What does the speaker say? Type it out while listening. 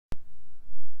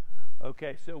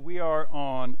Okay, so we are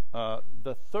on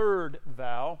the third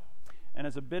vow, and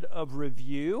as a bit of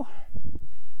review,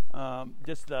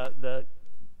 just the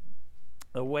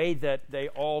way that they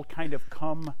all kind of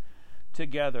come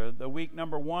together. The week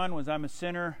number one was I'm a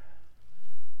sinner,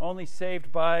 only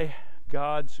saved by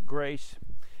God's grace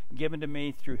given to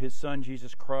me through His Son,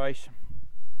 Jesus Christ.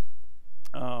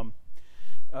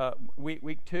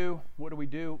 Week two, what do we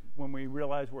do when we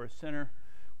realize we're a sinner?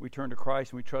 We turn to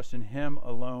Christ and we trust in Him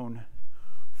alone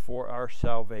for our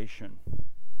salvation.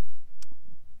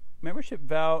 Membership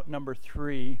vow number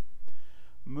 3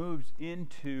 moves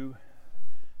into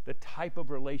the type of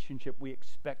relationship we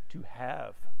expect to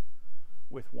have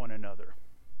with one another.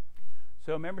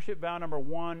 So membership vow number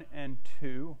 1 and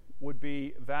 2 would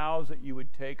be vows that you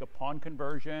would take upon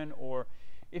conversion, or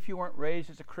if you weren't raised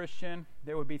as a Christian,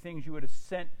 there would be things you would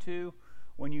assent to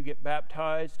when you get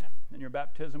baptized, and your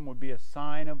baptism would be a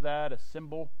sign of that, a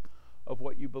symbol of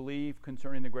what you believe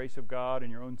concerning the grace of God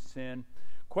and your own sin.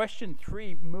 Question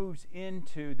 3 moves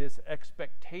into this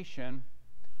expectation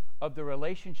of the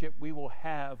relationship we will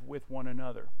have with one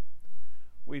another.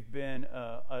 We've been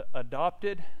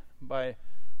adopted by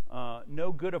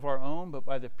no good of our own, but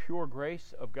by the pure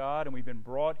grace of God, and we've been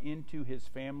brought into His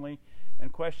family.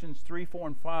 And questions 3, 4,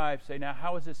 and 5 say, now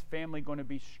how is this family going to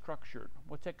be structured?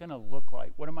 What's it going to look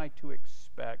like? What am I to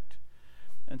expect?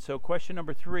 And so question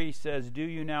number 3 says, do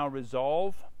you now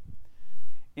resolve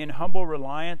in humble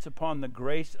reliance upon the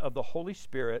grace of the Holy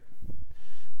Spirit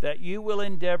that you will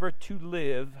endeavor to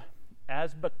live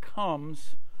as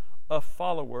becomes a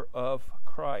follower of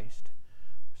Christ?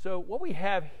 So what we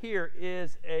have here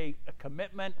is a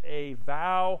commitment, a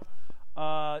vow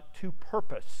to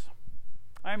purpose.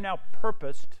 I am now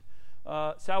purposed.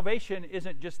 Salvation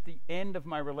isn't just the end of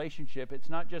my relationship. It's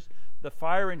not just the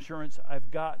fire insurance I've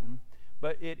gotten,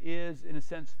 but it is, in a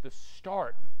sense, the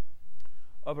start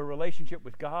of a relationship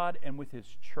with God and with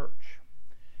His church.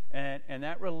 And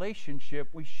that relationship,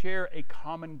 we share a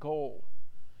common goal,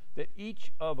 that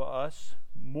each of us,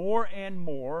 more and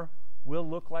more, will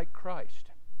look like Christ.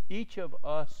 Each of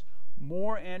us,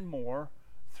 more and more,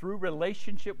 through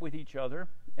relationship with each other,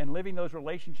 and living those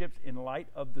relationships in light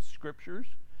of the Scriptures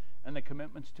and the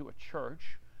commitments to a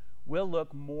church, will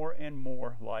look more and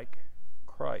more like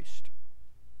Christ.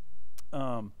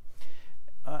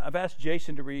 I've asked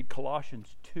Jason to read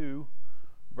Colossians 2,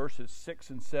 verses 6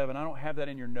 and 7. I don't have that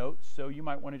in your notes, so you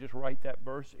might want to just write that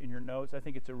verse in your notes. I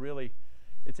think it's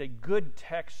a good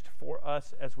text for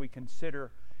us as we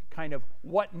consider kind of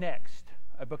what next.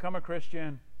 I've become a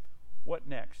Christian, what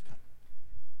next?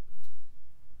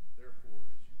 Therefore,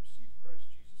 as you receive Christ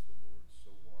Jesus the Lord, so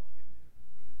walk in Him,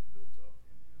 rooted and built up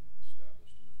in Him,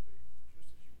 established in the faith, just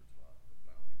as you were taught,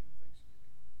 abounding in thanksgiving.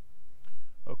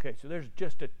 Okay, so there's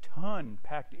just a ton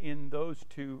packed in those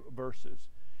two verses.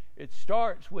 It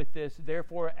starts with this,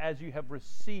 therefore, as you have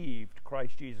received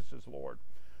Christ Jesus as Lord.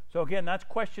 So again, that's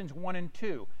questions 1 and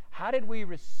 2. How did we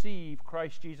receive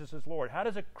Christ Jesus as Lord? How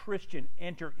does a Christian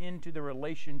enter into the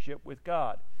relationship with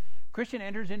God? A Christian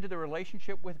enters into the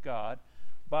relationship with God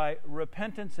by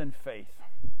repentance and faith.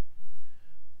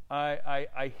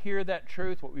 I hear that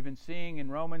truth, what we've been seeing in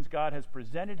Romans. God has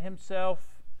presented Himself.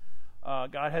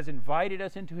 God has invited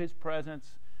us into His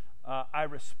presence. I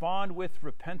respond with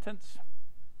repentance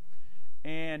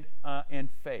and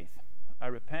faith. I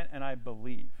repent and I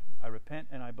believe. I repent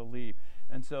and I believe.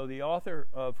 And so the author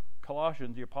of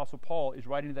Colossians, the Apostle Paul, is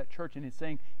writing to that church and he's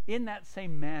saying, in that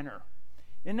same manner,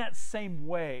 in that same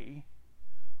way,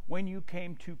 when you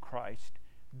came to Christ,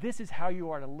 this is how you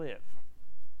are to live.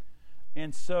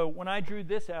 And so when I drew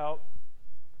this out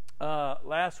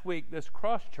last week, this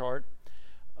cross chart,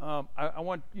 I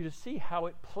want you to see how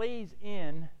it plays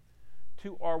in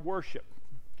to our worship.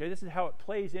 Okay, this is how it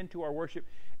plays into our worship,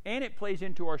 and it plays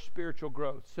into our spiritual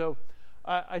growth. So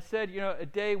I said,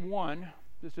 at day 1,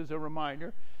 this is a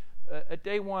reminder, at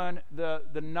day 1,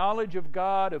 the knowledge of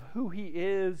God, of who He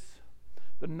is,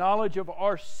 the knowledge of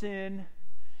our sin,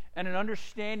 and an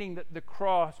understanding that the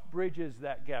cross bridges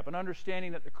that gap, an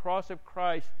understanding that the cross of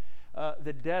Christ,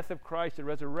 the death of Christ, the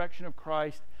resurrection of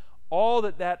Christ, all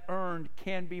that earned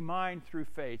can be mine through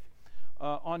faith.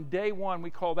 On day 1,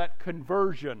 we call that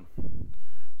conversion.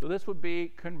 So this would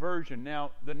be conversion.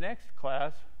 Now, the next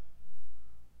class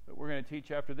that we're going to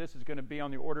teach after this is going to be on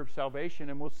the order of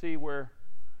salvation, and we'll see where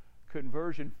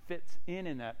conversion fits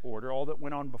in that order, all that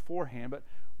went on beforehand. But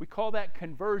we call that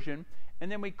conversion,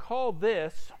 and then we call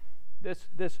this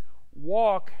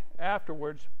walk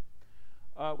afterwards,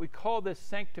 we call this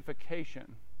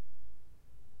sanctification.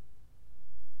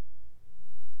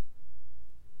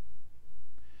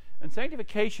 And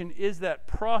sanctification is that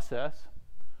process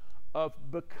of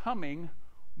becoming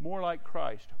more like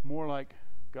Christ, more like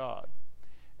God.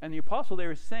 And the apostle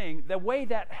there is saying the way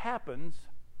that happens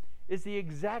is the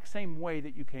exact same way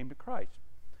that you came to Christ.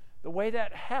 The way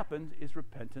that happens is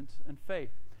repentance and faith.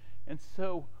 And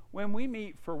so when we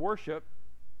meet for worship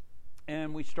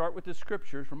and we start with the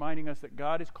scriptures reminding us that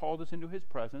God has called us into his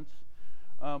presence,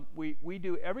 we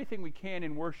do everything we can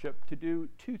in worship to do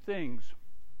two things.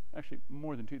 Actually,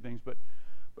 more than two things, but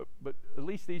at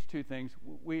least these two things.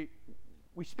 We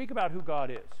speak about who God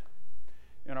is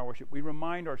in our worship. We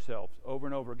remind ourselves over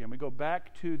and over again. We go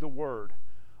back to the Word.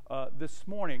 This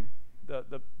morning,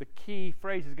 the key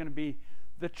phrase is going to be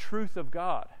the truth of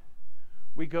God.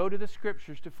 We go to the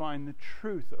Scriptures to find the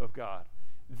truth of God.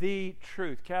 The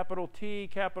truth, capital T,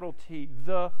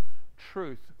 the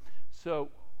truth. So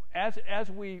as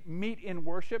we meet in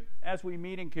worship, as we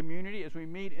meet in community, as we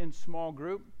meet in small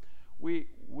group, we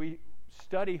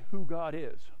study who God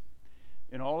is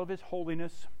in all of his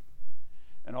holiness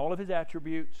and all of his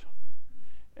attributes.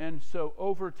 And so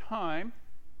over time,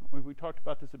 we talked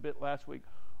about this a bit last week,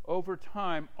 over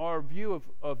time, our view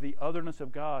of the otherness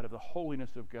of God, of the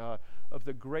holiness of God, of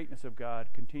the greatness of God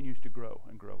continues to grow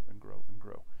and grow and grow and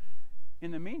grow.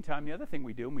 In the meantime, the other thing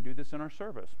we do, and we do this in our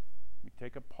service, we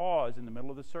take a pause in the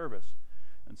middle of the service,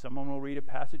 and someone will read a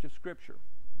passage of Scripture.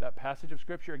 That passage of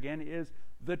Scripture, again, is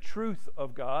the truth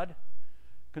of God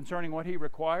concerning what he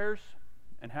requires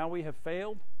and how we have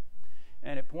failed,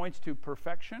 and it points to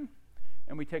perfection,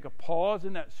 and we take a pause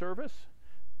in that service,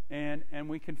 and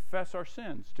we confess our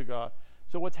sins to God.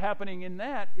 So what's happening in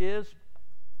that is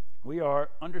we are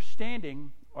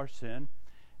understanding our sin,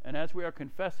 and as we are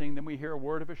confessing, then we hear a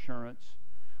word of assurance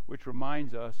which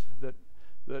reminds us that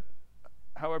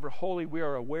however holy we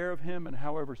are aware of him and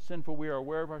however sinful we are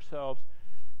aware of ourselves,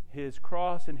 his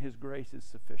cross and his grace is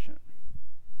sufficient.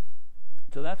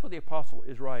 So that's what the apostle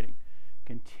is writing.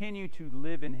 Continue to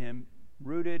live in him,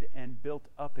 rooted and built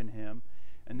up in him.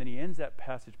 And then he ends that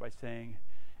passage by saying,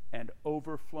 and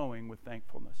overflowing with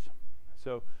thankfulness.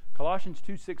 So Colossians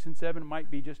 2, 6, and 7 might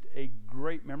be just a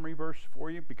great memory verse for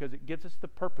you because it gives us the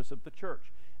purpose of the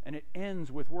church. And it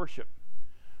ends with worship.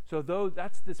 So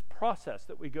that's this process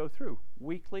that we go through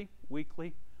weekly.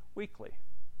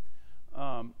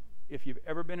 If you've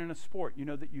ever been in a sport, you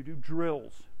know that you do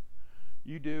drills.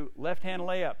 You do left-hand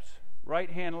layups,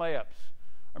 right-hand layups.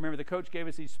 I remember the coach gave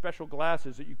us these special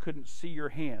glasses that you couldn't see your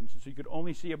hands, so you could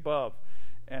only see above.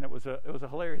 And it was a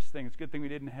hilarious thing. It's a good thing we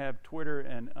didn't have Twitter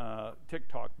and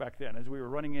TikTok back then, as we were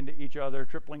running into each other,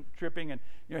 tripping, and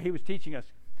he was teaching us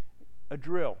a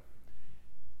drill.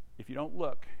 If you don't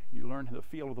look, you learn the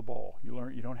feel of the ball.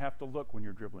 You don't have to look when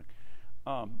you're dribbling.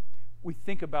 We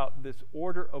think about this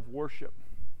order of worship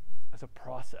as a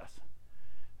process,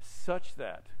 such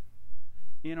that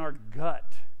in our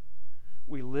gut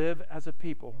we live as a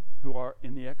people who are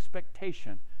in the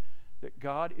expectation that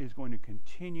God is going to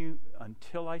continue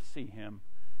until I see him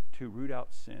to root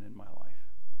out sin in my life.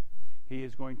 He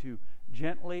is going to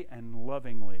gently and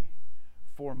lovingly,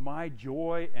 for my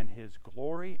joy and his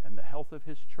glory and the health of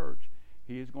his church,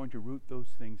 he is going to root those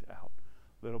things out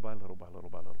little by little by little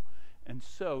by little. And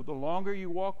so the longer you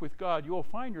walk with God, you will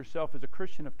find yourself as a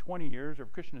Christian of 20 years or a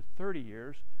Christian of 30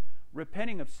 years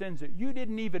repenting of sins that you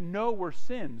didn't even know were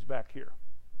sins back here.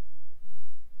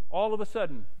 All of a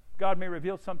sudden, God may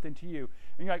reveal something to you,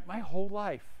 and you're like, my whole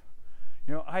life,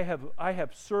 I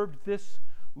have served this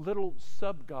little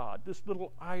sub-God, this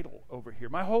little idol over here.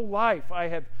 My whole life,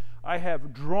 I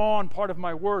have drawn part of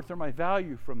my worth or my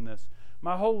value from this.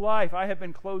 My whole life, I have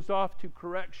been closed off to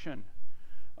correction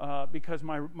because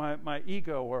my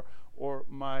ego or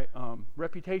my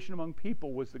reputation among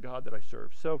people was the God that I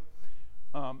served. So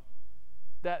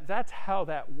that's how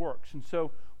that works. And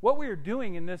so what we are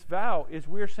doing in this vow is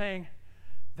we're saying,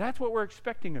 that's what we're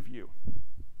expecting of you.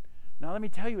 Now let me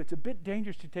tell you, it's a bit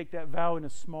dangerous to take that vow in a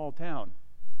small town.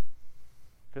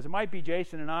 Because it might be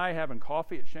Jason and I having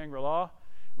coffee at Shangri-La.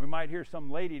 We might hear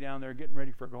some lady down there getting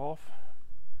ready for golf,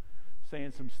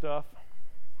 saying some stuff.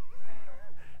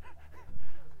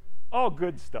 All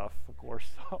good stuff, of course.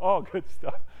 All good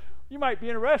stuff. You might be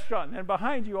in a restaurant, and then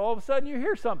behind you, all of a sudden, you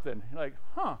hear something. You're like,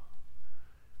 huh.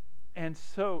 And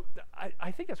so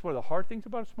I think that's one of the hard things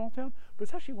about a small town, but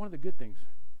it's actually one of the good things.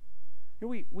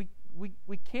 We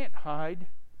can't hide,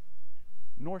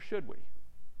 nor should we.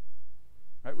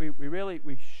 Right?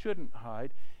 We shouldn't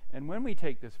hide. And when we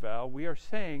take this vow, we are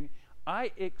saying,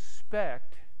 I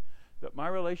expect that my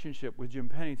relationship with Jim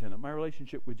Pennington, that my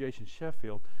relationship with Jason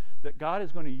Sheffield, that God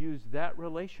is going to use that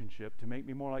relationship to make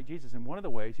me more like Jesus. And one of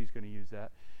the ways he's going to use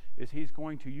that is he's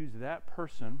going to use that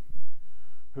person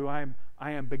who I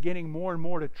am beginning more and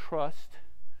more to trust,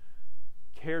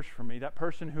 cares for me, that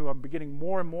person who I'm beginning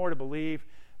more and more to believe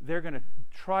they're going to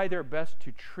try their best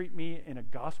to treat me in a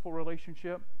gospel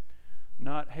relationship.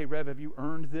 Not, hey, Rev, have you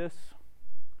earned this?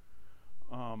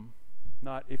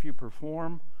 Not if you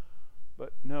perform,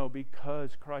 but no,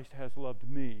 because Christ has loved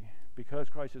me, because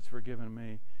Christ has forgiven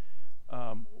me,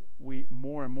 we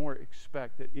more and more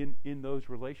expect that in those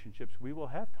relationships we will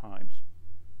have times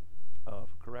of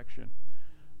correction.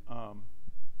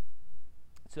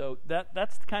 So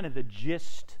that's kind of the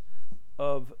gist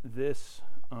of this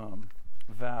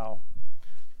vow.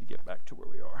 Let me get back to where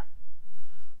we are.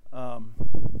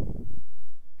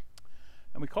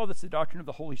 And we call this the doctrine of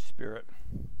the Holy Spirit.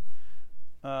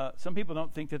 Some people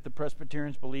don't think that the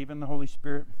Presbyterians believe in the Holy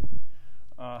Spirit.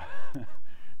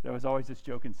 There was always this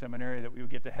joke in seminary that we would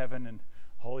get to heaven and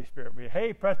Holy Spirit would be,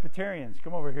 hey, Presbyterians,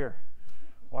 come over here.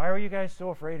 Why are you guys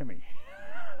so afraid of me?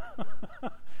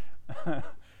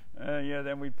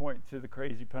 Then we'd point to the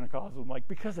crazy Pentecostals, like,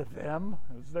 because of them.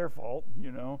 It was their fault,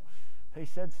 They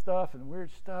said stuff and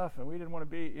weird stuff, and we didn't want to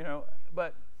be,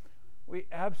 But we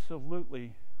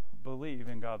absolutely believe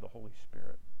in God the Holy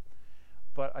Spirit.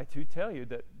 But I do tell you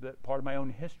that part of my own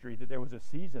history, that there was a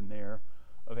season there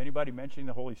of anybody mentioning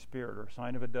the Holy Spirit or a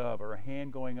sign of a dove or a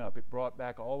hand going up. It brought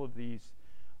back all of these,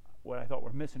 what I thought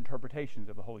were misinterpretations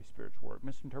of the Holy Spirit's work,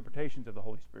 misinterpretations of the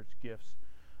Holy Spirit's gifts.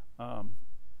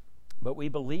 But we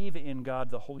believe in God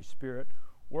the Holy Spirit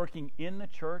working in the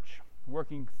church,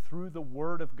 working through the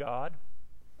Word of God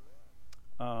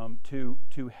to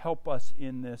help us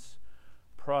in this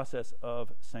process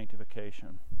of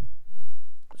sanctification.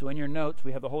 So in your notes,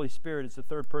 we have the Holy Spirit as the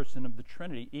third person of the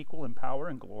Trinity, equal in power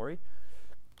and glory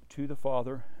to the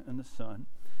Father and the Son.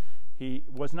 He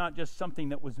was not just something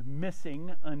that was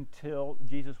missing until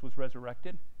Jesus was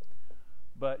resurrected,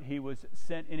 but he was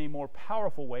sent in a more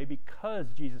powerful way because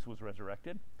Jesus was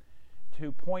resurrected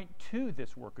to point to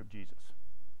this work of Jesus.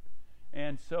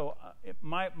 And so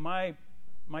my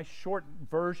short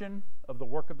version of the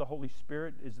work of the Holy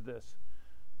Spirit is this.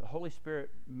 The Holy Spirit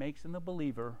makes in the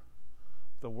believer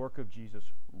the work of Jesus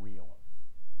real.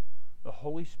 The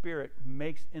Holy Spirit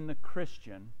makes in the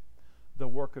Christian the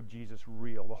work of Jesus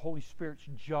real. The Holy Spirit's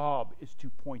job is to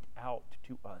point out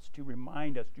to us, to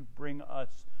remind us, to bring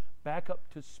us back up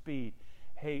to speed.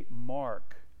 Hey,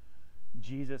 Mark,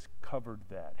 Jesus covered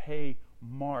that. Hey,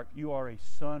 Mark, you are a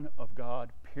son of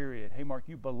God, period. Hey, Mark,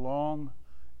 you belong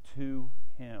to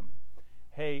Him.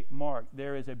 Hey, Mark,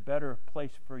 there is a better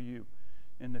place for you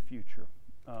in the future.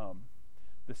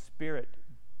 The Spirit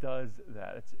does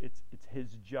that. It's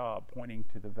His job, pointing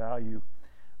to the value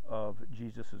of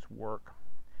Jesus' work.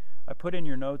 I put in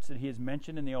your notes that He is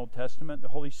mentioned in the Old Testament. The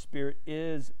Holy Spirit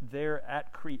is there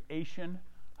at creation,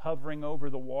 hovering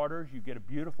over the waters. You get a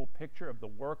beautiful picture of the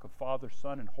work of Father,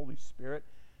 Son, and Holy Spirit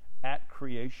at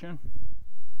creation.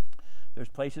 There's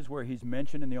places where He's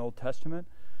mentioned in the Old Testament.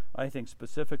 I think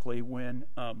specifically when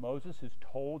Moses is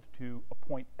told to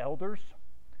appoint elders.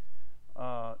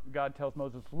 God tells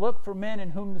Moses, look for men in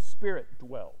whom the Spirit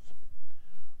dwells.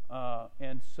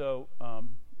 And so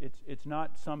it's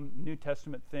not some New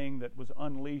Testament thing that was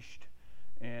unleashed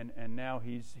and now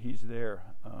he's there.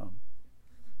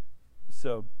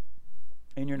 So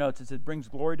in your notes it says, brings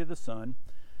glory to the Son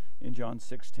in John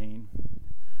 16,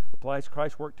 applies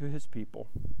Christ's work to His people,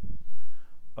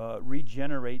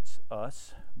 regenerates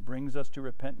us, brings us to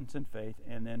repentance and faith,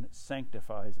 and then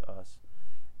sanctifies us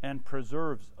and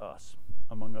preserves us,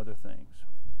 among other things.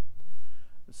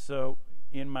 So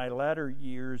in my latter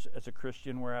years as a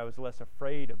Christian, where I was less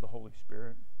afraid of the Holy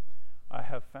Spirit, I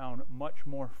have found much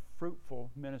more fruitful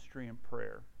ministry and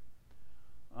prayer.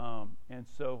 And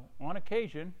so on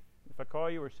occasion, if I call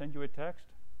you or send you a text,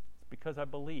 it's because I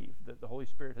believe that the Holy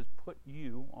Spirit has put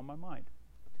you on my mind.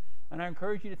 And I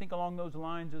encourage you to think along those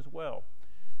lines as well.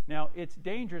 Now, it's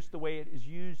dangerous the way it is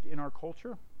used in our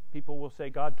culture. People will say,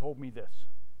 God told me this.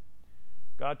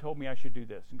 God told me I should do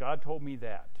this. God told me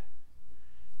that.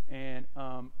 And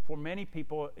for many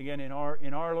people, again, in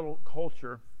our little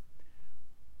culture,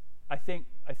 I think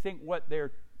what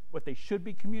they should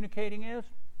be communicating is,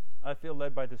 I feel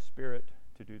led by the Spirit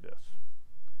to do this.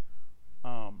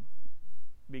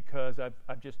 Because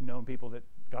I've just known people that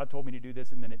God told me to do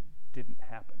this and then it didn't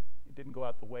happen. It didn't go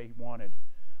out the way He wanted.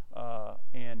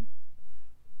 And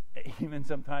even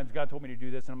sometimes God told me to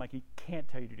do this and I'm like, He can't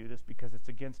tell you to do this because it's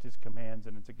against His commands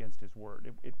and it's against His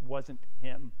word. It wasn't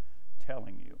Him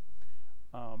telling you.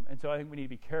 And so I think we need to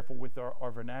be careful with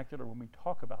our vernacular when we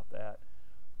talk about that.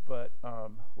 But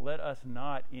let us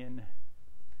not, in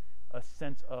a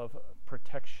sense of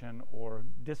protection or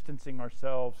distancing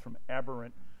ourselves from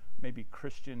aberrant, maybe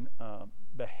Christian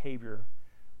behavior,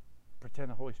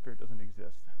 pretend the Holy Spirit doesn't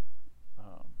exist.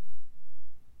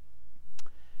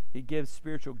 He gives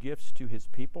spiritual gifts to his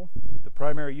people. The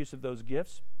primary use of those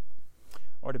gifts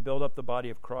are to build up the body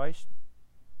of Christ.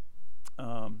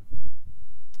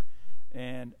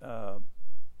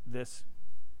 This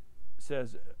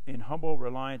says, in humble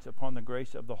reliance upon the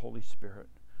grace of the Holy Spirit.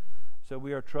 So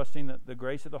we are trusting that the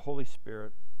grace of the Holy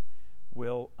Spirit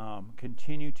will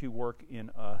continue to work in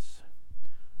us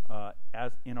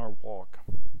as in our walk.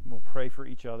 We'll pray for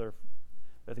each other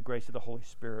that the grace of the Holy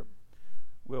Spirit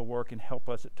will work and help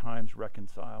us at times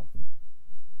reconcile.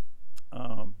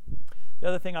 The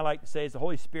other thing I like to say is the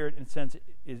Holy Spirit, in a sense,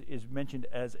 is mentioned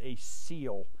as a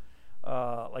seal,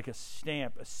 like a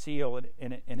stamp, a seal,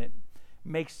 and it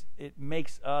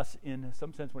makes us, in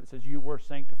some sense, when it says you were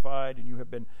sanctified and you have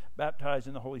been baptized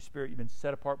in the Holy Spirit, you've been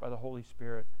set apart by the Holy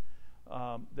Spirit,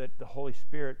 that the Holy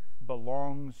Spirit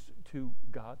belongs to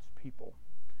God's people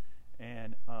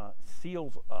and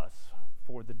seals us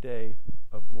for the day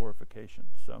of glorification.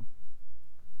 So,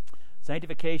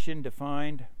 sanctification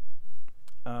defined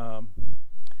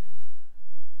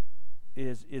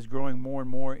is growing more and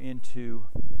more into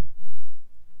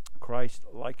Christ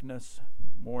likeness,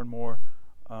 more and more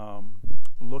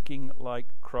looking like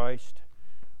Christ.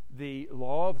 The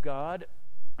law of God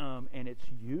and its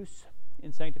use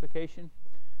in sanctification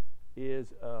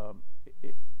is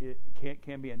it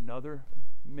can be another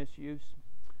misuse,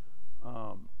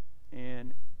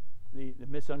 and the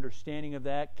misunderstanding of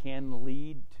that can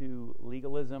lead to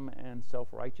legalism and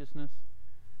self-righteousness.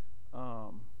 I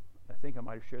think I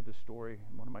might have shared this story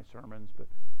in one of my sermons, but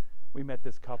we met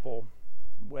this couple,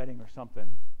 wedding or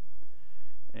something,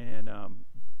 and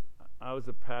I was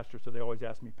a pastor, so they always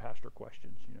ask me pastor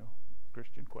questions,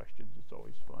 Christian questions. It's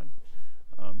always fun.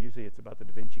 Usually it's about the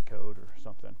Da Vinci Code or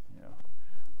something,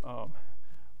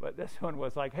 but this one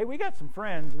was like, hey, we got some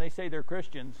friends, and they say they're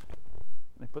Christians.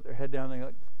 And they put their head down, and they're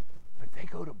like, but they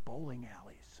go to bowling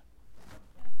alleys.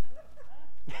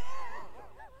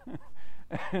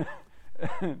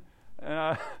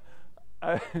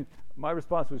 And my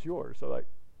response was yours. So like,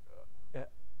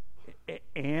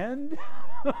 and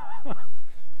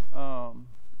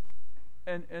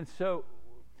so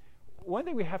one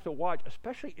thing we have to watch,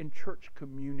 especially in church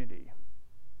community,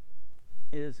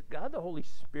 is God the Holy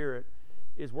Spirit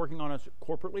is working on us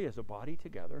corporately as a body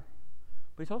together,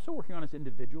 but he's also working on us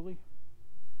individually.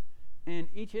 And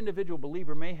each individual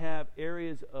believer may have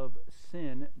areas of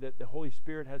sin that the Holy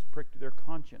Spirit has pricked their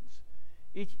conscience.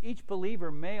 Each believer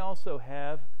may also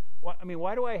have,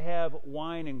 why do I have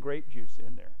wine and grape juice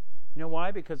in there? You know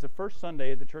why? Because the first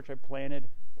Sunday at the church I planted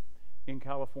in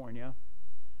California,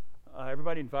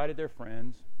 everybody invited their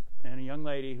friends, and a young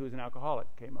lady who was an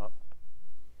alcoholic came up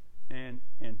and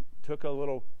took a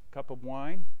little cup of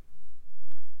wine.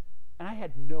 And I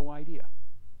had no idea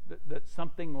that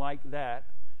something like that,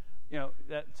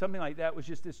 that something like that was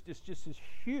just this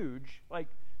huge, like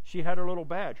she had her little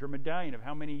badge, her medallion of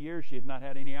how many years she had not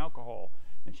had any alcohol,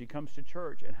 and she comes to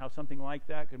church, and how something like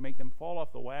that could make them fall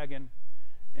off the wagon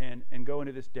and go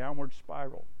into this downward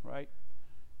spiral, right?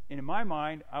 And in my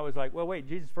mind, I was like, well, wait,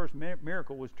 Jesus' first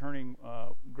miracle was turning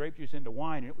grape juice into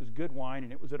wine, and it was good wine,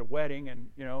 and it was at a wedding, and,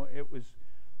 it was,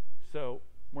 so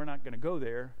we're not going to go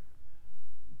there.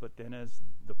 But then as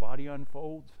the body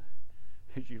unfolds,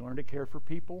 as you learn to care for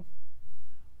people,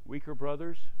 weaker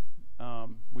brothers,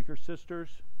 weaker sisters,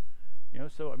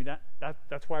 so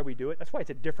that's why we do it. That's why it's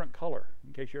a different color,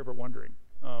 in case you're ever wondering,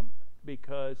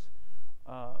 because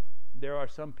there are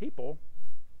some people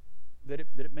that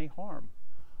it may harm.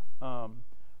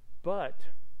 But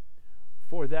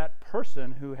for that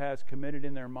person who has committed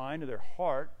in their mind or their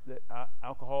heart that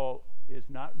alcohol is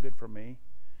not good for me,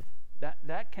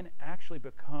 that can actually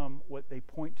become what they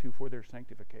point to for their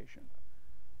sanctification.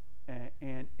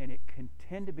 And it can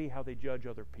tend to be how they judge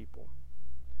other people.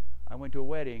 I went to a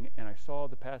wedding and I saw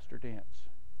the pastor dance,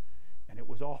 and it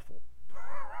was awful.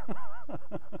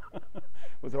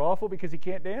 Was it awful because he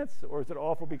can't dance, or is it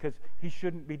awful because he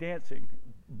shouldn't be dancing?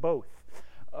 Both.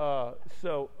 I've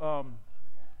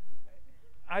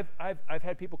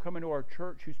had people come into our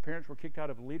church whose parents were kicked out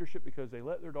of leadership because they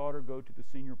let their daughter go to the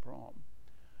senior prom.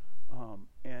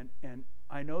 And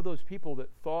I know those people that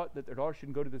thought that their daughter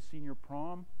shouldn't go to the senior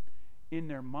prom. In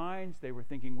their minds, they were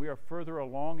thinking, we are further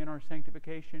along in our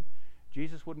sanctification.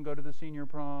 Jesus wouldn't go to the senior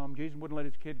prom. Jesus wouldn't let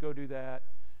his kid go do that.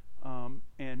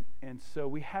 And so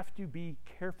we have to be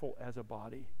careful as a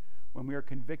body when we are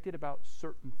convicted about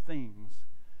certain things,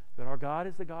 that our God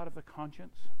is the God of the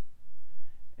conscience,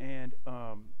 and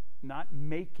not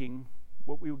making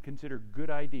what we would consider good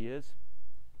ideas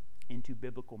into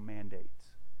biblical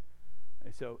mandates.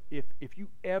 So if you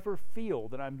ever feel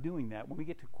that I'm doing that, when we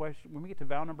get to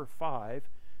vow number 5,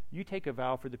 you take a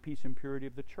vow for the peace and purity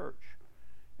of the church.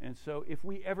 And so if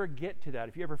we ever get to that,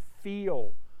 if you ever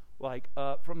feel like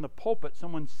from the pulpit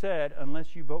someone said,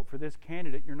 unless you vote for this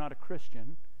candidate, you're not a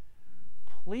Christian,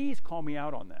 please call me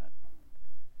out on that,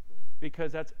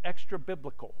 because that's extra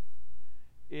biblical.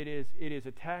 It is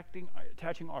attaching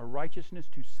our righteousness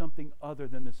to something other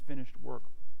than this finished work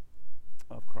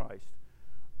of Christ.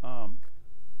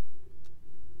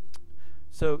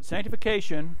 So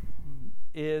sanctification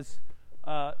is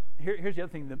here's the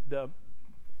other thing.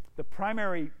 The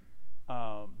primary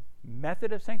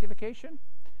method of sanctification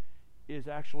is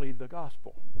actually the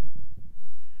gospel.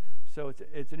 So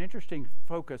it's an interesting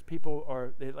focus.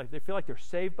 People they feel like they're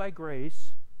saved by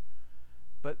grace,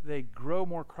 but they grow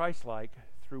more Christ-like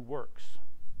through works.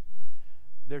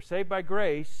 They're saved by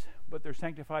grace, but they're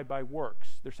sanctified by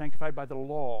works. They're sanctified by the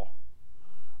law.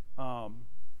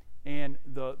 And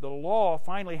the law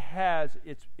finally has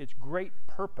its great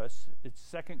purpose, its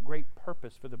second great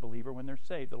purpose for the believer when they're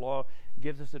saved. The law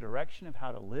gives us a direction of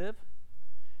how to live.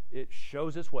 It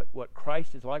shows us what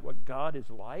Christ is like, what God is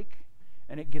like,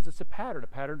 and it gives us a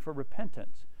pattern for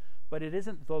repentance. But it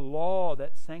isn't the law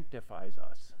that sanctifies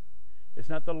us. It's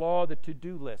not the law, the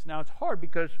to-do list. Now, it's hard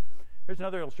because here's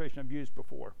another illustration I've used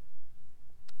before.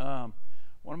 One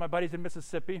of my buddies in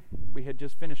Mississippi, we had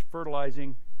just finished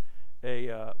fertilizing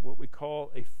what we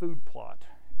call a food plot.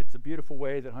 It's a beautiful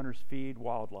way that hunters feed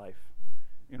wildlife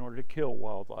in order to kill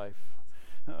wildlife.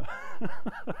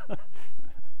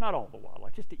 Not all the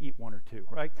wildlife, just to eat one or two,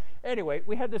 right? Anyway,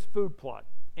 we had this food plot,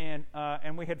 and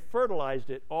we had fertilized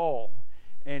it all.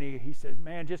 And he said,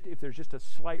 man, just if there's just a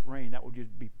slight rain, that would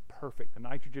just be perfect. The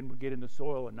nitrogen would get in the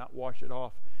soil and not wash it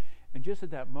off. And just at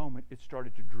that moment, it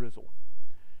started to drizzle.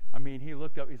 I mean, he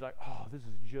looked up, he's like, oh, this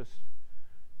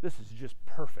is just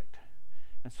perfect.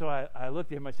 And so I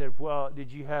looked at him, I said, well,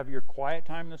 did you have your quiet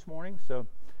time this morning? So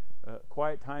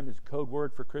quiet time is code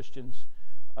word for Christians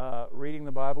reading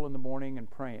the Bible in the morning and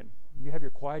praying. You have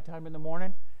your quiet time in the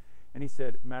morning? And he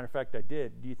said, matter of fact, I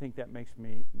did. Do you think that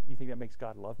makes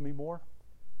God love me more?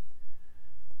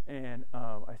 And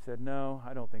I said, no,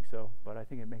 I don't think so, but I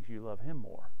think it makes you love him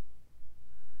more.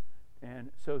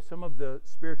 And so some of the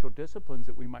spiritual disciplines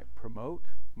that we might promote,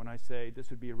 when I say this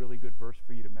would be a really good verse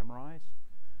for you to memorize,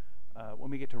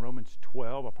 when we get to Romans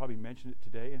 12, I'll probably mention it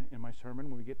today in my sermon,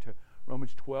 when we get to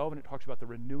Romans 12 and it talks about the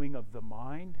renewing of the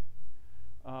mind,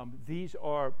 these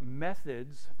are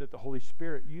methods that the Holy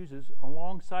Spirit uses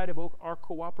alongside of our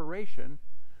cooperation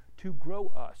to grow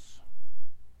us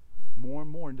more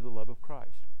and more into the love of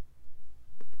Christ.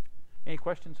 Any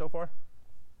questions so far?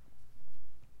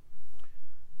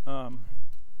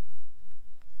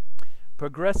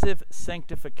 Progressive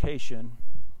sanctification.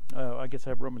 I guess I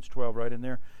have Romans 12 right in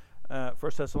there. 1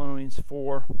 Thessalonians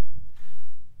 4.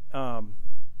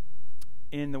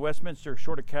 In the Westminster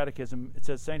Shorter Catechism, it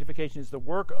says, sanctification is the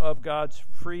work of God's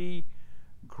free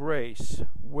grace,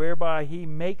 whereby he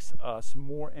makes us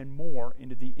more and more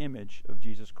into the image of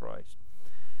Jesus Christ.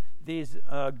 These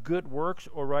good works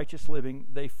or righteous living,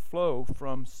 they flow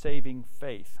from saving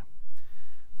faith.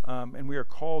 And we are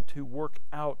called to work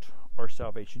out our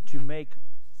salvation, to make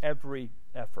every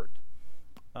effort,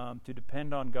 to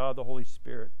depend on God the Holy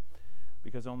Spirit,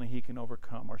 because only he can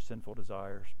overcome our sinful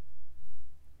desires.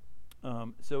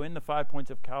 So in the 5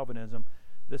 points of Calvinism,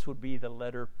 this would be the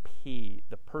letter P,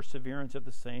 the perseverance of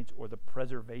the saints, or the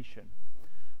preservation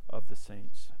of the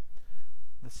saints.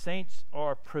 The saints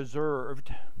are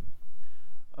preserved.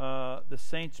 The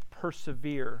saints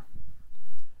persevere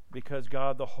because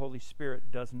God the Holy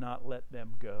Spirit does not let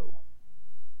them go.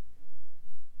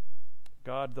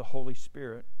 God the Holy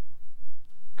Spirit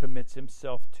commits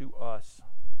himself to us.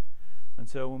 And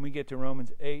so when we get to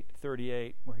Romans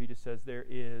 8:38, where he just says there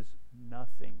is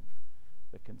nothing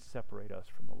that can separate us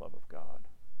from the love of God.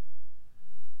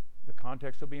 The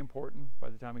context will be important by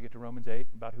the time we get to Romans 8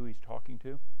 about who he's talking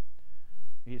to.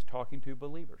 He is talking to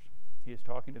believers. He is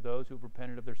talking to those who have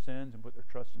repented of their sins and put their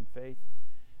trust in faith.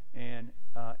 And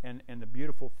the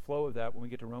beautiful flow of that when we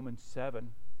get to Romans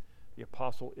 7,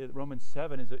 Romans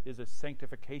 7 is a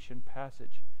sanctification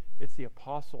passage. It's the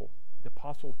apostle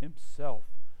himself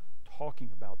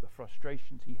talking about the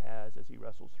frustrations he has as he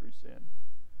wrestles through sin.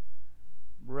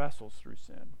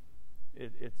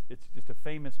 It's just a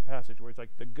famous passage where it's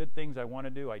like the good things I want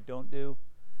to do, I don't do,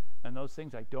 and those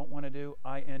things I don't want to do,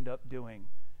 I end up doing.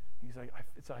 He's like,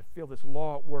 I feel this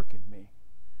law at work in me.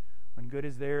 When good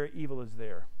is there, evil is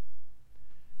there.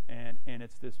 And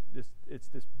it's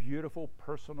this beautiful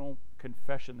personal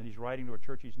confession that he's writing to a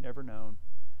church he's never known.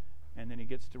 And then he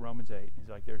gets to Romans 8, and he's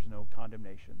like, there's no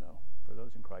condemnation, though, for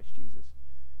those in Christ Jesus.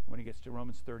 And when he gets to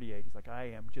Romans 38, he's like,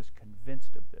 I am just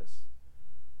convinced of this,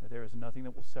 that there is nothing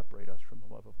that will separate us from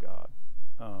the love of God.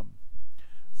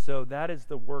 So that is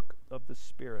the work of the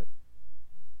Spirit.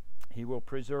 He will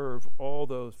preserve all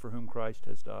those for whom Christ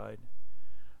has died.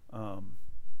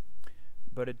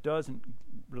 But it doesn't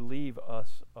relieve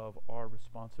us of our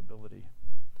responsibility.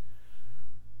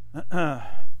 The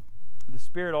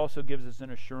Spirit also gives us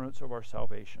an assurance of our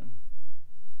salvation.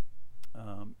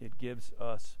 It gives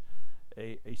us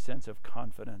a sense of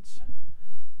confidence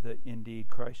that indeed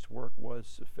Christ's work was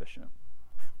sufficient.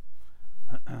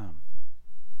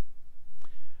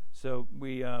 So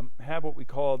we have what we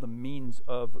call the means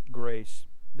of grace.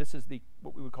 This is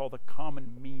what we would call the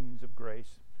common means of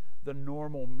grace, the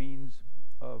normal means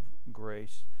of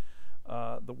grace,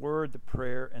 the word, the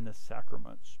prayer, and the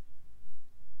sacraments.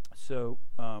 So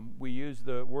we use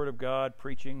the Word of God,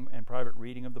 preaching, and private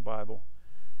reading of the Bible.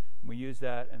 We use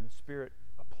that, and the Spirit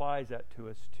applies that to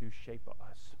us to shape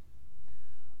us.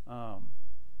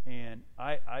 And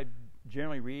I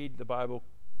generally read the Bible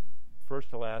first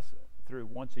to last through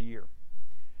once a year.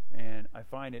 And I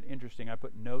find it interesting. I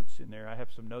put notes in there. I have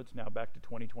some notes now back to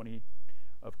 2020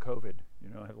 of COVID.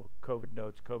 I have little COVID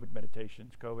notes, COVID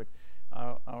meditations, COVID.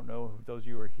 I don't know if those of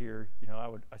you who are here,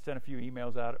 I sent a few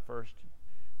emails out at first.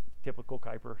 Typical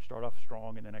Kuiper, start off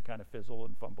strong, and then I kind of fizzle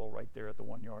and fumble right there at the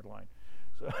 1 yard line.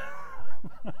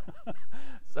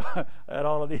 So I had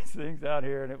all of these things out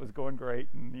here, and it was going great,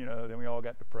 and then we all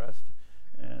got depressed,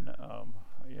 and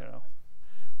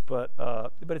but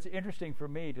it's interesting for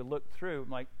me to look through. I'm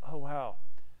like, oh wow,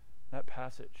 that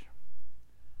passage.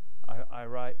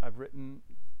 I've written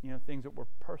things that were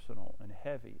personal and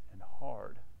heavy and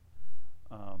hard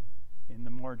in the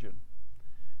margin,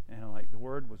 and the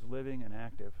Word was living and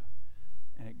active,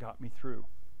 and it got me through.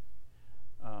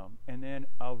 And then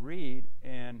I'll read,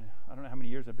 and I don't know how many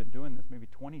years I've been doing this, maybe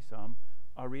 20-some.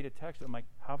 I'll read a text, and I'm like,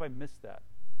 how have I missed that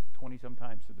 20-some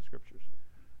times through the Scriptures?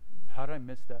 How did I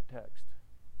miss that text?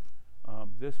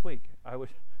 This week, I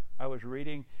was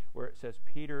reading where it says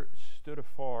Peter stood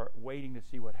afar waiting to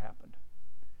see what happened.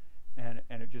 And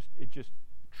it just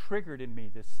triggered in me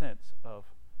this sense of,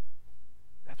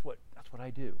 that's what I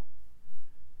do.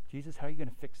 Jesus, how are you going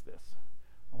to fix this?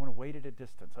 I want to wait at a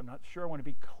distance. I'm not sure. I want to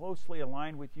be closely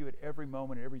aligned with you at every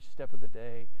moment, at every step of the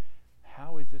day.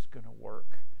 How is this going to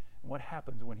work? And what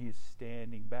happens when he is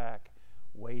standing back,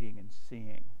 waiting and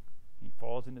seeing? He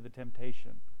falls into the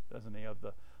temptation, doesn't he, of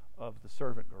the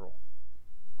servant girl.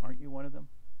 Aren't you one of them?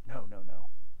 No.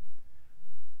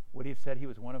 Would he have said he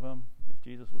was one of them if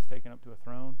Jesus was taken up to a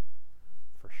throne?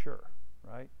 For sure,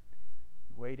 right?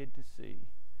 He waited to see.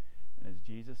 And as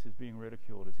Jesus is being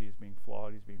ridiculed, as he is being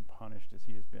flogged, he's being punished, as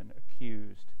he has been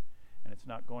accused, and it's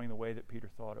not going the way that Peter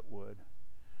thought it would.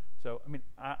 So,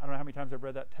 I don't know how many times I've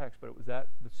read that text, but it was the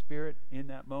Spirit in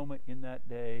that moment, in that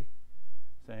day,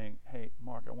 saying, hey,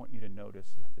 Mark, I want you to notice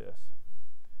this.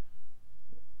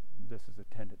 This is a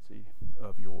tendency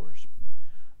of yours.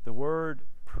 The word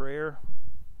prayer,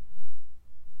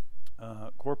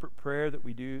 corporate prayer that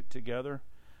we do together,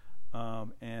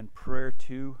 and prayer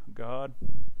to God.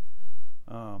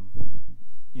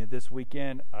 This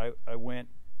weekend I went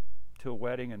to a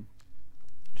wedding, and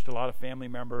just a lot of family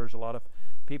members, a lot of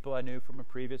people I knew from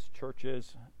previous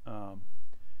churches, and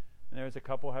there was a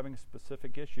couple having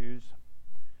specific issues,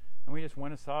 and we just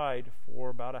went aside for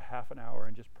about a half an hour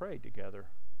and just prayed together.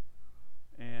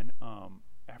 And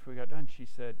after we got done, she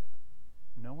said,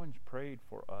 no one's prayed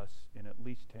for us in at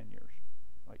least 10 years.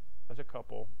 Like, as a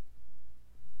couple,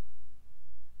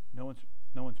 no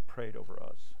one's prayed over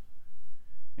us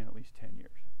in at least 10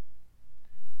 years.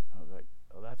 I was like,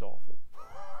 oh, that's awful.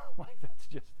 That's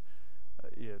just,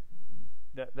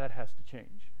 that has to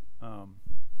change.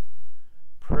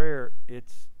 Prayer,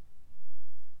 it's,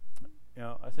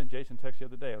 I sent Jason a text the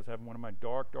other day. I was having one of my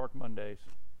dark Mondays.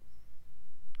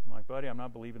 I'm like, buddy, I'm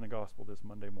not believing the gospel this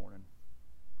Monday morning.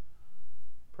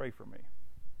 Pray for me.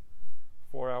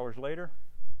 4 hours later,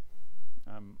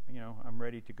 I'm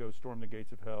ready to go storm the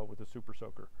gates of hell with a super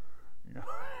soaker.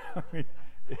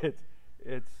 Is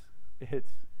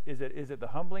it the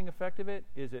humbling effect of it?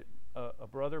 Is it a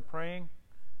brother praying?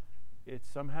 It's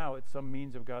some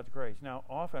means of God's grace. Now,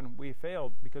 often we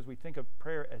fail because we think of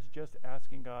prayer as just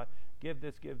asking God, give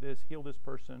this, heal this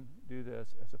person, do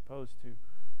this, as opposed to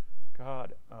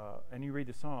God. And you read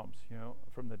the Psalms,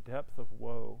 from the depth of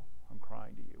woe, I'm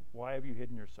crying to you. Why have you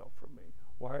hidden yourself from me?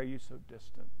 Why are you so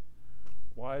distant?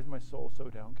 Why is my soul so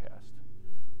downcast?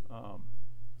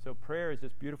 So prayer is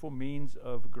this beautiful means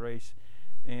of grace.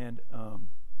 And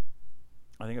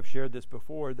I think I've shared this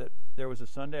before, that there was a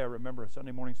Sunday, I remember a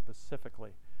Sunday morning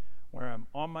specifically, where I'm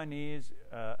on my knees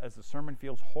as the sermon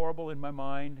feels horrible in my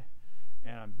mind,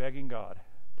 and I'm begging God,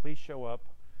 please show up.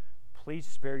 Please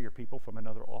spare your people from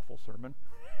another awful sermon.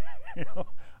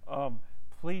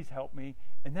 please help me.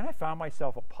 And then I found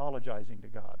myself apologizing to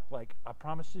God. Like, I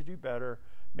promised to do better.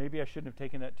 Maybe I shouldn't have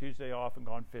taken that Tuesday off and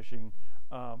gone fishing.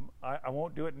 I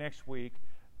won't do it next week.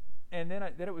 And then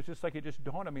it was just like, it just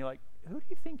dawned on me, like, who do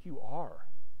you think you are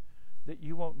that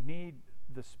you won't need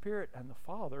the Spirit and the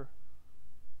Father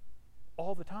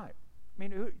all the time? I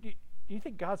mean, do you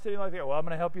think God's sitting like that? Well, I'm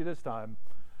going to help you this time,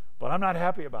 but I'm not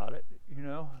happy about it, you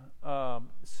know?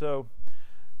 So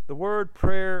the Word,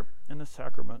 prayer, and the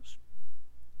sacraments.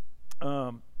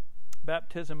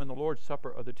 Baptism and the Lord's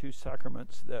Supper are the two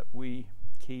sacraments that we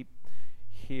keep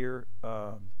here.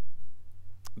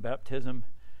 Baptism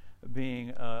being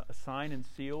a sign and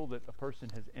seal that a person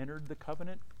has entered the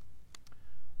covenant.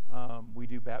 We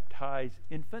do baptize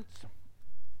infants.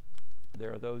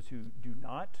 There are those who do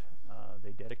not.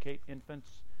 They dedicate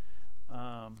infants.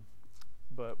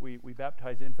 But we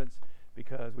baptize infants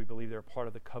because we believe they're part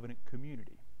of the covenant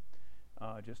community.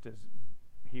 Just as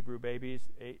Hebrew babies,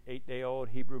 8-day-old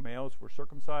Hebrew males were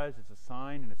circumcised as a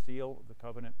sign and a seal of the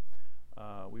covenant.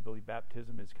 We believe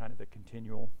baptism is kind of the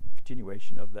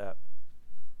continuation of that.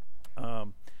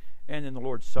 And in the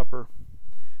Lord's Supper,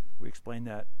 we explain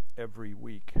that every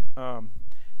week.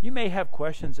 You may have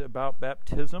questions about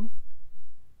baptism,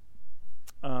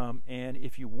 and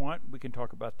if you want, we can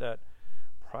talk about that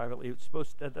privately.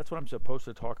 That's what I'm supposed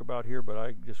to talk about here, but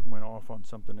I just went off on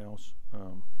something else.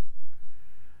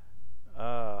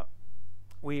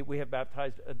 We have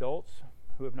baptized adults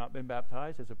who have not been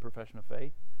baptized as a profession of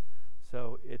faith.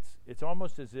 So it's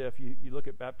almost as if you look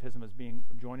at baptism as being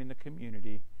joining the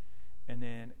community, and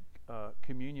then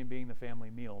communion being the family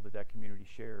meal that community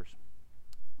shares.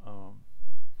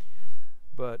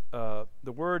 But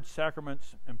the Word,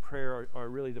 sacraments, and prayer are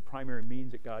really the primary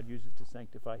means that God uses to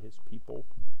sanctify His people.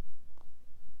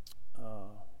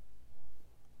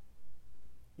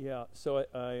 So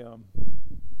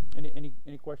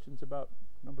any questions about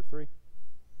number 3?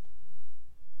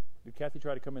 Did Kathy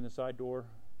try to come in the side door?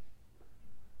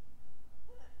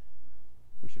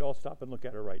 We should all stop and look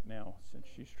at her right now, since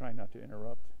she's trying not to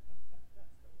interrupt.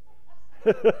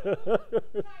 That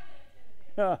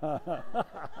passage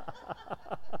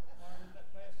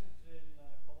in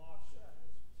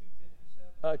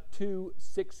Colossians 2,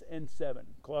 6, and 7.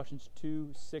 Colossians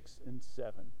 2, 6, and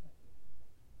 7.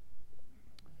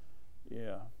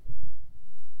 Yeah.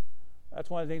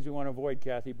 That's one of the things we want to avoid,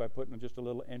 Kathy, by putting just a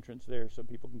little entrance there so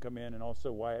people can come in, and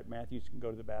also Wyatt Matthews can go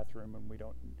to the bathroom, and we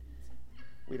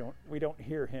don't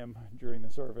hear him during the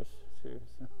service too.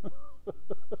 So.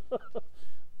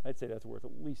 I'd say that's worth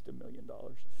at least $1 million.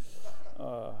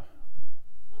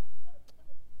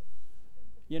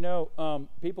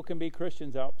 People can be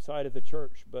Christians outside of the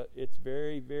church, but it's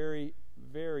very, very,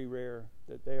 very rare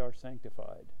that they are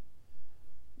sanctified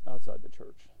outside the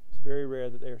church. It's very rare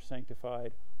that they are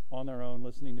sanctified on their own,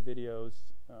 listening to videos,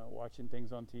 watching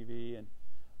things on TV, and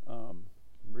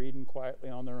reading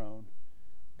quietly on their own.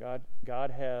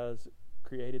 God has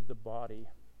created the body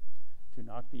to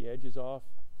knock the edges off,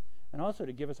 and also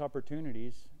to give us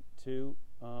opportunities to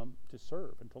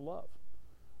serve and to love,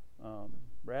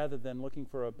 rather than looking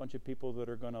for a bunch of people that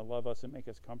are going to love us and make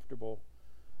us comfortable.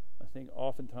 I think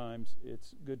oftentimes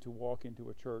it's good to walk into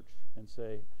a church and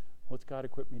say, what's God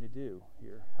equipped me to do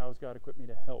here? How has God equipped me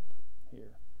to help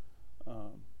here?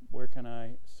 Where can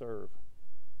I serve?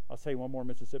 I'll say one more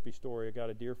Mississippi story. I got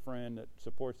a dear friend that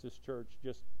supports this church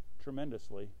just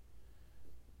tremendously.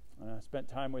 I spent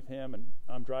time with him, and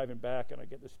I'm driving back, and I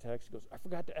get this text. He goes, I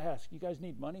forgot to ask, you guys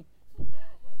need money?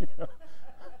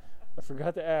 I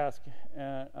forgot to ask.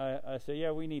 And I say,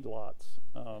 yeah, we need lots.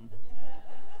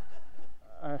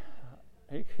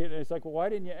 It's like, well, why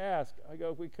didn't you ask? I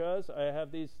go, because I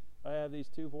have these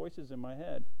two voices in my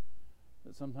head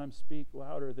that sometimes speak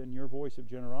louder than your voice of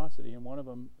generosity. And one of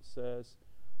them says,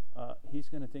 he's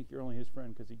going to think you're only his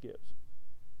friend because he gives.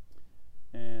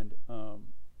 And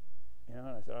and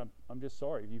I said, I'm just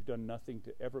sorry. You've done nothing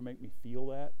to ever make me feel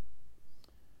that.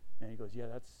 And he goes, yeah,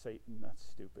 that's Satan. That's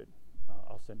stupid.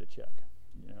 I'll send a check,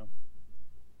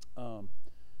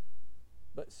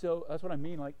 But so that's what I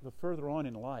mean. Like, the further on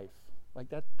in life, like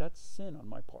that's sin on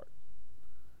my part.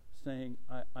 Saying,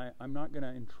 I'm not going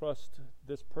to entrust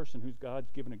this person who's God's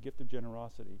given a gift of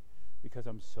generosity because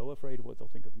I'm so afraid of what they'll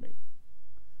think of me.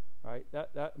 Right?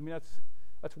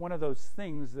 That's one of those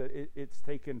things that it's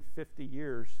taken 50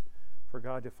 years for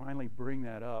God to finally bring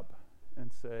that up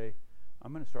and say,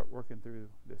 I'm going to start working through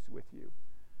this with you.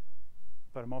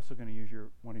 But I'm also going to use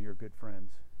one of your good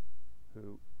friends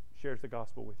who shares the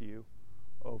gospel with you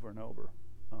over and over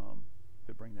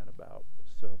to bring that about.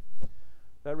 So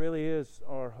that really is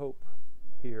our hope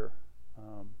here.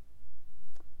 Let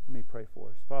me pray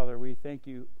for us. Father, we thank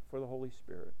you for the Holy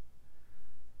Spirit.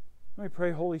 We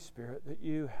pray, Holy Spirit, that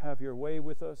you have your way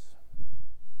with us.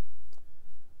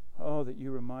 Oh, that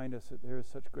you remind us that there is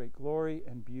such great glory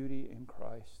and beauty in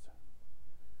Christ,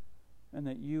 and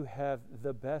that you have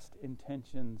the best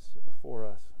intentions for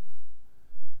us,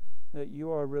 that you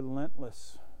are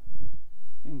relentless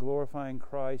in glorifying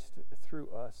Christ through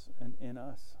us and in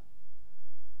us.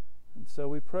 And so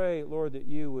we pray, Lord, that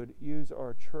you would use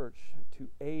our church to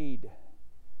aid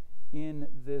in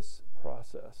this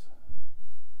process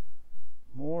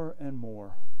more and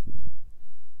more,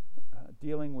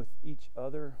 dealing with each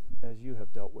other as you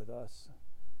have dealt with us,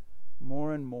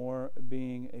 more and more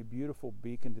being a beautiful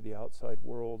beacon to the outside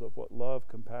world of what love,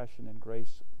 compassion, and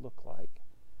grace look like,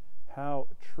 how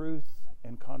truth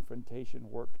and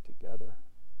confrontation work together.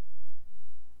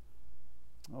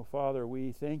 Oh, Father,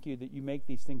 we thank you that you make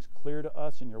these things clear to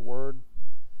us in your word.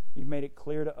 You've made it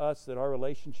clear to us that our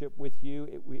relationship with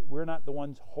you, we're not the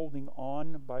ones holding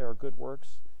on by our good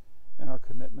works and our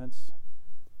commitments.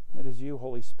 It is you,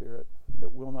 Holy Spirit,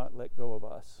 that will not let go of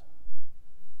us.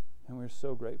 And we're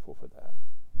so grateful for that.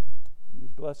 You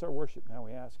bless our worship now,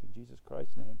 we ask in Jesus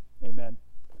Christ's name. Amen.